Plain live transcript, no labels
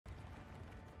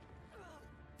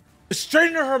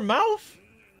Straighten her mouth?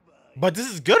 But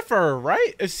this is good for her,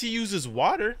 right? If she uses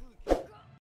water.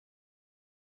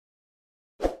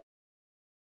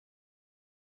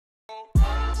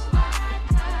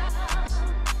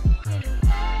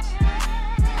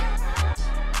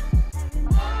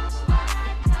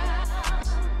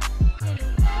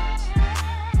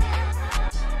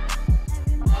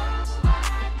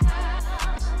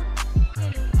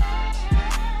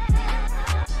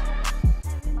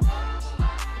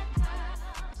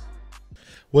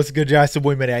 What's good, y'all? It's your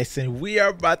boy Mattyice, and we are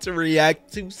about to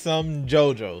react to some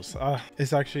Jojo's.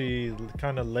 It's actually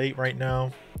kind of late right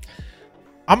now.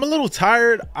 I'm a little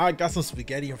tired. I got some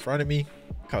spaghetti in front of me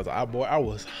because I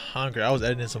was hungry. I was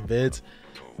editing some vids,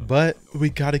 but we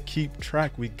gotta keep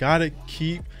track. We gotta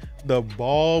keep the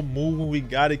ball moving. We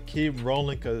gotta keep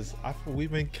rolling because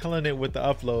we've been killing it with the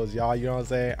uploads, y'all. You know what I'm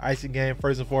saying? Icy game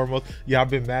first and foremost. Y'all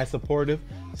been mad supportive,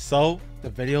 so the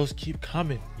videos keep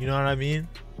coming. You know what I mean?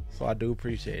 So I do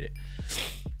appreciate it.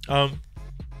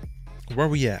 Where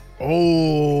we at?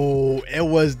 Oh, it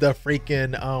was the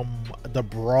freaking the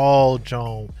brawl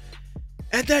zone,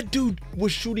 and that dude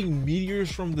was shooting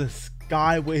meteors from the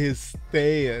sky with his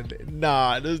stand.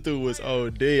 Nah, this dude was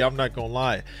OD. I'm not gonna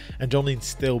lie. And Jolene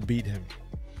still beat him.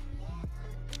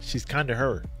 She's kind of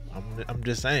hurt. I'm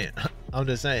just saying. I'm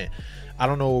just saying. I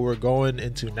don't know what we're going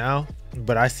into now,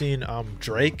 but I seen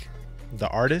Drake, the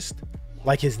artist.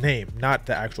 Like his name, not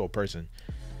the actual person.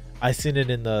 I seen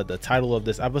it in the title of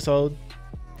this episode.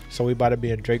 So we about to be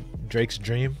in Drake's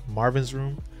dream, Marvin's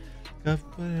room. Come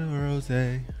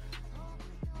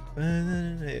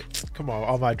on,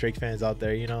 all my Drake fans out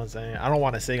there, you know what I'm saying? I don't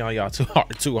want to sing on y'all too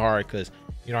hard, because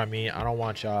you know what I mean? I don't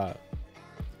want y'all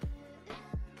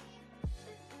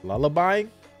lullabying.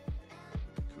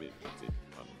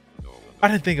 I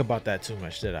didn't think about that too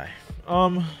much, did I?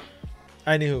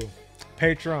 Anywho.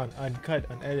 Patreon, uncut,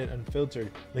 unedited,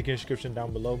 unfiltered. Link in the description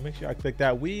down below. Make sure I click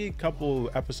that. We a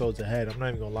couple episodes ahead. I'm not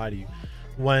even gonna lie to you.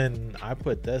 When I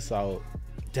put this out,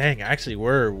 dang, actually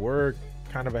we're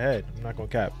kind of ahead. I'm not gonna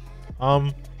cap.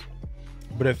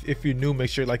 But if you're new,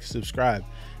 make sure you like to subscribe.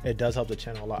 It does help the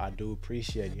channel a lot. I do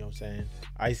appreciate it. You know what I'm saying?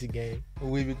 Icy game.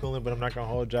 We be cooling, but I'm not gonna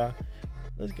hold y'all.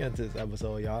 Let's get into this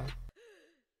episode, y'all.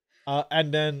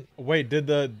 And then wait,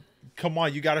 come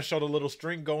on? You gotta show the little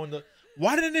string going to.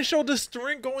 Why didn't it show the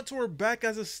string going to her back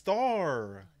as a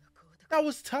star? That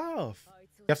was tough.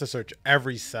 You have to search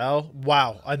every cell.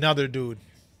 Wow, another dude.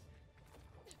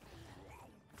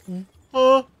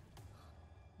 What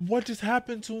just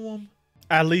happened to him?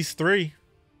 At least 3.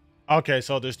 Okay,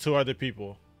 so there's 2 other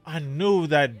people. I knew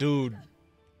that dude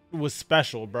was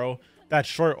special, bro. That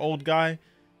short old guy,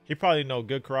 he probably know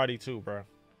good karate too, bro.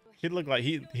 He looked like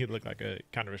he looked like a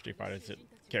kind of a Street Fighter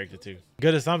character too.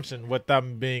 Good assumption with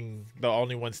them being the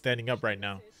only one standing up right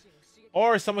now.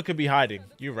 Or someone could be hiding.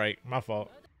 You're right. My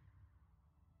fault.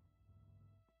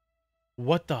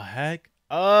 What the heck?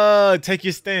 Take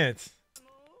your stance.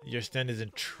 Your stand is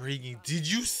intriguing.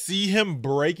 Did you see him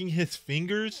breaking his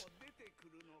fingers?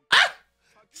 Ah!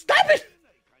 Stop it!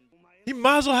 He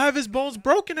might as well have his bones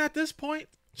broken at this point.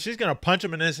 She's gonna punch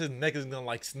him and then his neck is gonna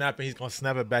like snap and he's gonna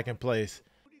snap it back in place.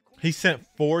 He sent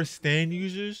 4 stand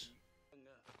users.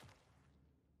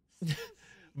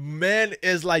 Man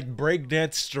is like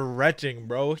breakdance stretching,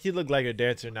 bro. He looked like a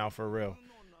dancer now, for real.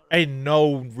 Ain't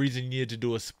no reason you need to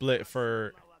do a split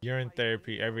for urine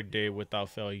therapy every day without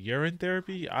fail. Urine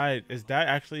therapy? Is that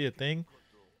actually a thing?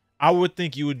 I would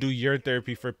think you would do urine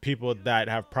therapy for people that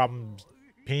have problems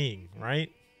peeing,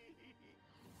 right?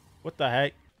 What the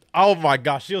heck? Oh my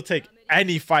gosh, she'll take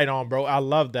any fight on, bro. I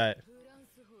love that.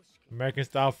 American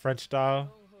style, French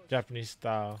style, Japanese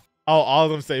style. Oh, all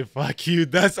of them say fuck you.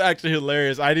 That's actually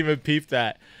hilarious. I didn't even peep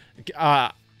that. Hold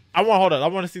up. I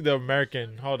want to see the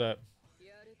American. Hold up.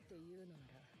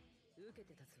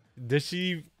 Did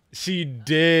she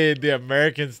did the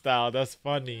American style. That's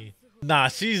funny. Nah,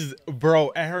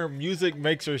 bro, and her music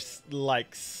makes her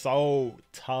like so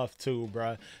tough too,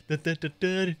 bro. I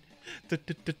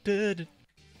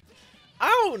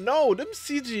don't know. Them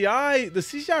CGI, the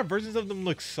CGI versions of them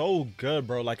look so good,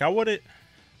 bro. Like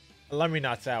let me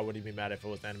not say I wouldn't be mad if it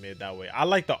was animated that way. I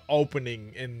like the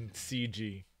opening in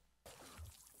CG.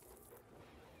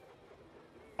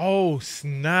 Oh,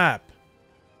 snap.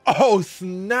 Oh,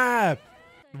 snap.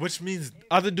 Which means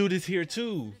other dude is here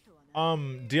too.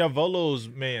 Diavolo's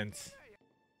mans.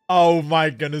 Oh my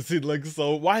goodness, he looks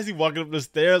so. Why is he walking up the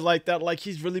stairs like that? Like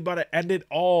he's really about to end it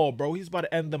all, bro. He's about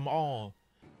to end them all.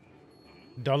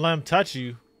 Don't let him touch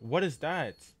you. What is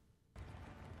that?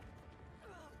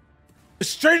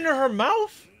 Straighten her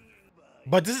mouth?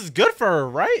 But this is good for her,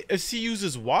 right? If she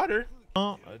uses water.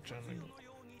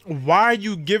 Why are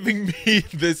you giving me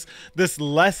this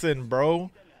lesson,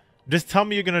 bro? Just tell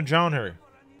me you're gonna drown her.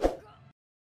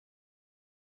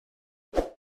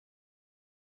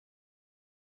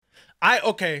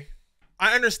 Okay.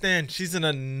 I understand she's in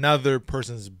another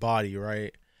person's body,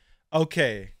 right?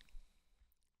 Okay.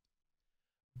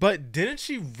 But didn't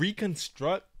she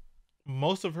reconstruct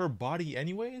most of her body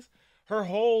anyways? Her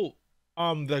whole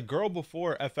the girl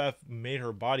before FF made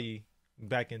her body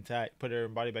back intact, put her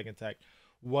body back intact,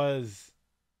 was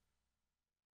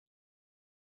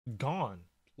gone.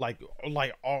 Like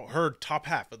all her top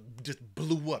half just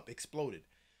blew up, exploded.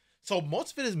 So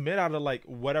most of it is made out of like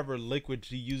whatever liquid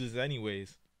she uses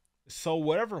anyways. So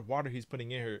whatever water he's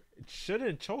putting in her, it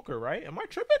shouldn't choke her, right? Am I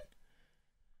tripping?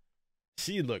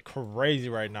 She look crazy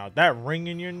right now. That ring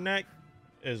in your neck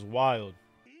is wild.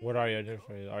 What are you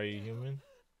identified? Are you human?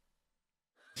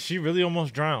 She really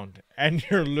almost drowned, and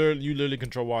you literally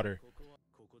control water.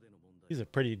 He's a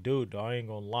pretty dude, though. I ain't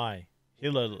gonna lie. He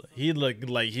look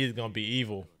like he's gonna be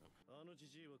evil.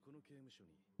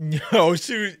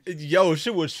 She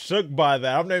was shook by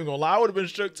that. I'm not even gonna lie. I would have been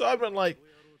shook too. I've been like,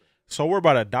 so we're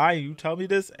about to die. You tell me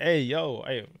this? Hey,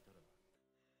 hey.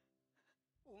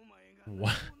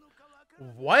 What?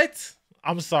 What?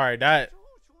 I'm sorry. That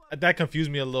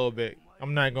confused me a little bit.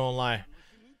 I'm not gonna lie.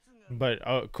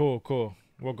 But cool.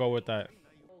 We'll go with that.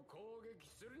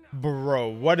 Bro,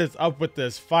 what is up with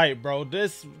this fight, bro?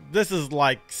 This is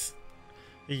like,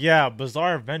 yeah,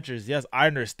 bizarre adventures. Yes, I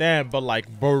understand, but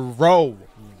like, bro,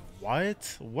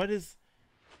 what is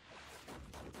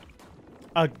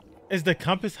is the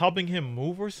compass helping him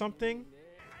move or something?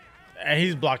 And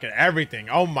he's blocking everything.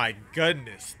 Oh my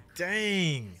goodness,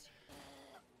 dang.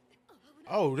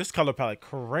 Oh, this color palette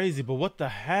crazy, but what the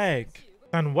heck?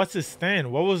 And what's his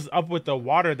stand? What was up with the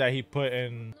water that he put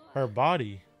in her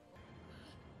body?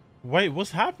 Wait,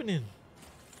 what's happening?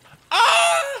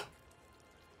 Ah!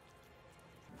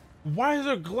 Why is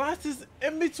her glasses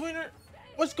in between her?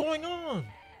 What's going on?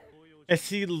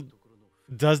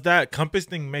 Does that compass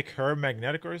thing make her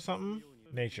magnetic or something?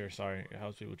 Nature, sorry, it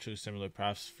helps people choose similar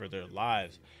paths for their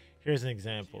lives. Here's an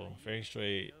example. Feng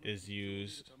Shui is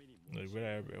used.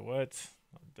 Whatever. What?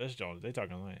 This Jones, they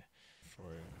talking like for.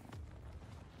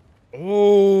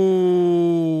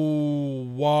 Oh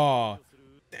wow!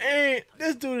 Dang,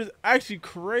 this dude is actually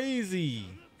crazy.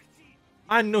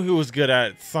 I knew he was good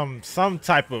at some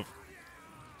type of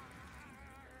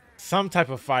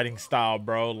fighting style,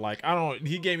 bro. Like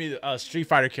he gave me a Street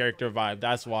Fighter character vibe.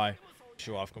 That's why.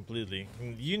 Show off completely.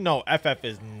 You know, FF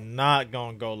is not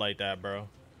gonna go like that, bro.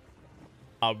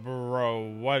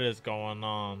 Bro, what is going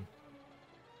on?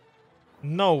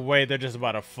 No way, they're just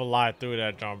about to fly through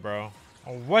that jump, bro.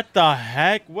 What the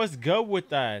heck? What's good with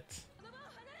that?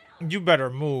 You better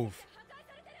move.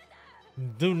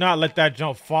 Do not let that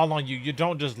jump fall on you. You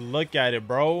don't just look at it,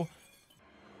 bro.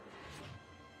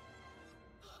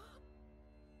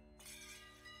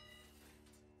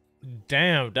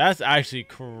 Damn, that's actually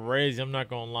crazy. I'm not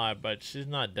gonna lie, but she's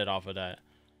not dead off of that.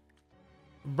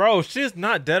 Bro, she's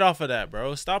not dead off of that,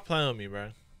 bro. Stop playing with me, bro.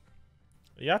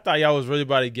 Y'all thought y'all was really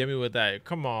about to get me with that.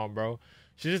 Come on, bro.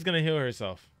 She's just gonna heal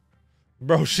herself.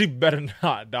 Bro, she better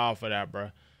not die off of that, bro.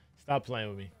 Stop playing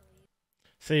with me.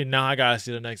 See, now I gotta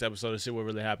see the next episode to see what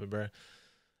really happened, bro.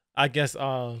 I guess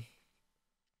the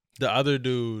other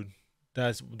dude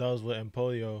that was with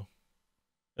Empoleon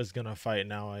is gonna fight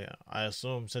now. I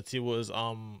assume, since he was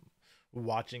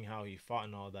watching how he fought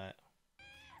and all that.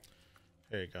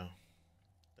 Here you go.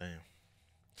 Damn.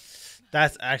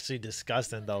 That's actually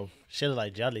disgusting though. Shit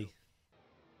like jelly.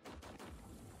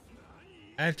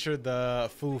 Enter the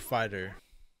Foo Fighter.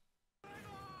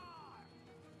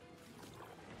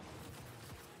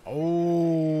 Oh,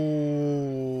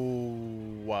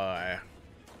 why?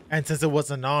 And since it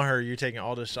wasn't on her, you're taking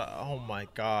all the shots. Oh my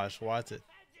gosh, watch it.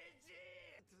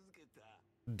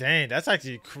 Dang, that's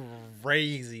actually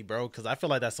crazy, bro. Because I feel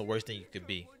like that's the worst thing you could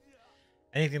be.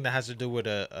 Anything that has to do with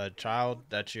a child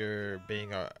that you're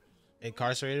being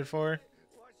incarcerated for.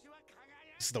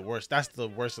 This is the worst. That's the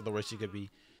worst of the worst you could be.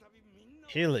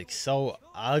 He looks so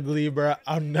ugly, bro.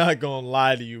 I'm not gonna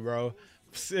lie to you, bro.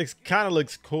 It kind of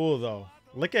looks cool though.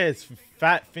 Look at his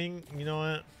fat thing. You know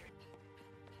what?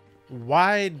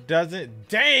 Why doesn't?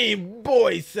 Dang,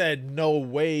 boy said no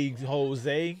way,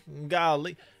 Jose.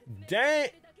 Golly, dang.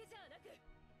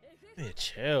 Man,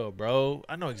 chill, bro.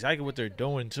 I know exactly what they're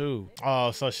doing too.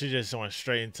 Oh, so she just went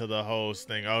straight into the hose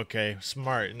thing. Okay,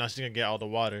 smart. Now she's gonna get all the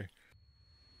water.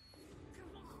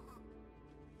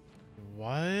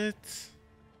 What?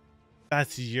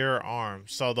 That's your arm.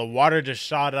 So the water just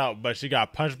shot out, but she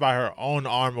got punched by her own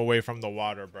arm away from the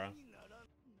water, bro.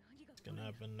 gonna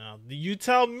happen now? You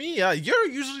tell me. You're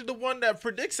usually the one that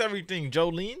predicts everything,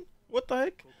 Jolene. What the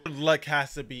heck? Her luck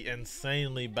has to be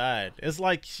insanely bad. It's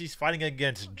like she's fighting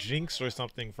against Jinx or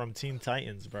something from Teen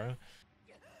Titans, bro.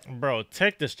 Bro,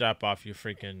 take the strap off your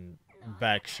freaking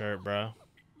back shirt, bro.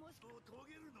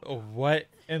 What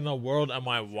in the world am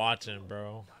I watching,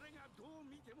 bro?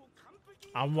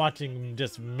 I'm watching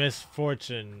just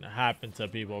misfortune happen to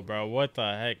people, bro. What the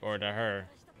heck? Or to her.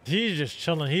 He's just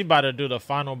chilling. He about to do the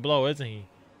final blow, isn't he?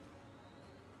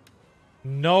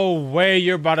 No way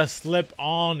you're about to slip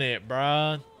on it,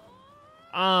 bro.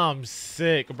 I'm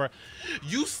sick, bro.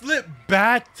 You slip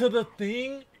back to the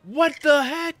thing? What the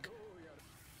heck?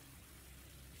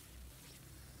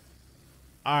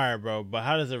 Alright, bro. But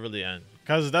how does it really end?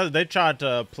 Because they tried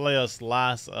to play us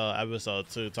last episode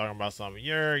too, talking about something.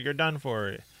 You're done for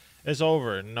it. It's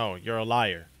over. No, you're a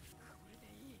liar.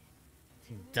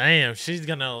 Damn, she's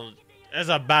gonna... It's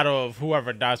a battle of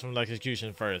whoever dies from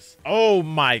execution first. Oh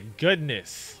my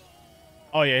goodness.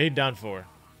 Oh yeah, he done for.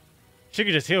 She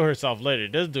could just heal herself later.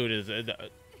 This dude is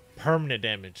permanent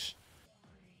damage.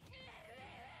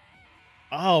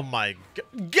 Oh my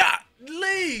god.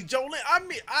 Golly, Jolene. I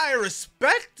mean, I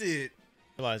respect it.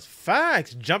 Realize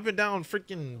facts. Jumping down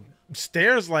freaking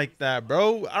stairs like that,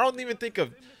 bro. I don't even think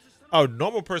a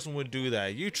normal person would do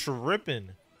that. You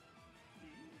tripping.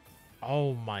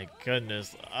 Oh my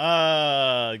goodness.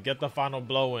 Get the final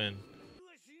blow in.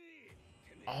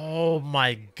 Oh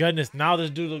my goodness. Now this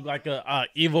dude look like a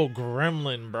evil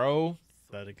gremlin, bro.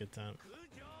 That a good time.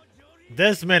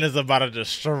 This man is about to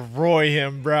destroy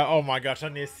him, bro. Oh my gosh, I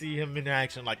need to see him in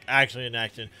action, like actually in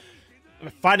action.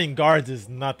 Fighting guards is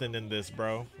nothing in this,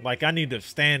 bro. Like, I need to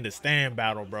stand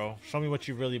battle, bro. Show me what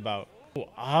you really about. Oh,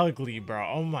 ugly, bro.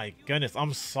 Oh my goodness.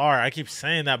 I'm sorry. I keep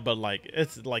saying that, but like,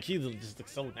 it's like he just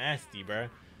looks so nasty, bro.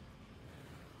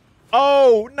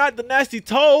 Oh, not the nasty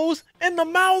toes in the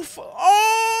mouth.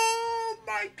 Oh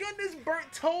my goodness,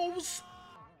 burnt toes.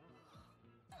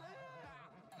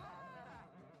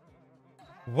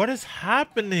 What is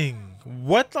happening?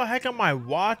 What the heck am I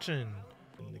watching?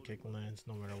 The kick lands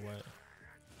no matter what.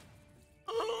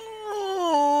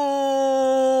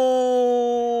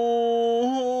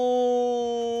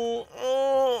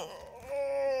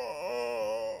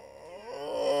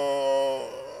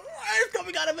 It's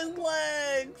coming out of his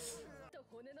legs.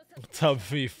 To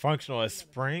be functional as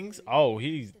springs? Oh,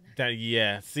 he's that.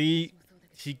 Yeah, see.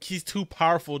 He's too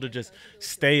powerful to just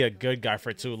stay a good guy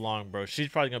for too long, bro. She's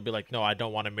probably gonna be like, no, I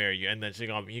don't want to marry you, and then he's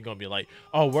gonna be like,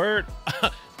 oh, word.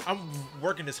 I'm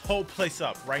working this whole place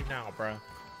up right now, bro.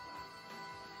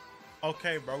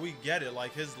 Okay, bro, we get it.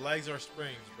 Like, his legs are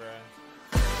springs, bro.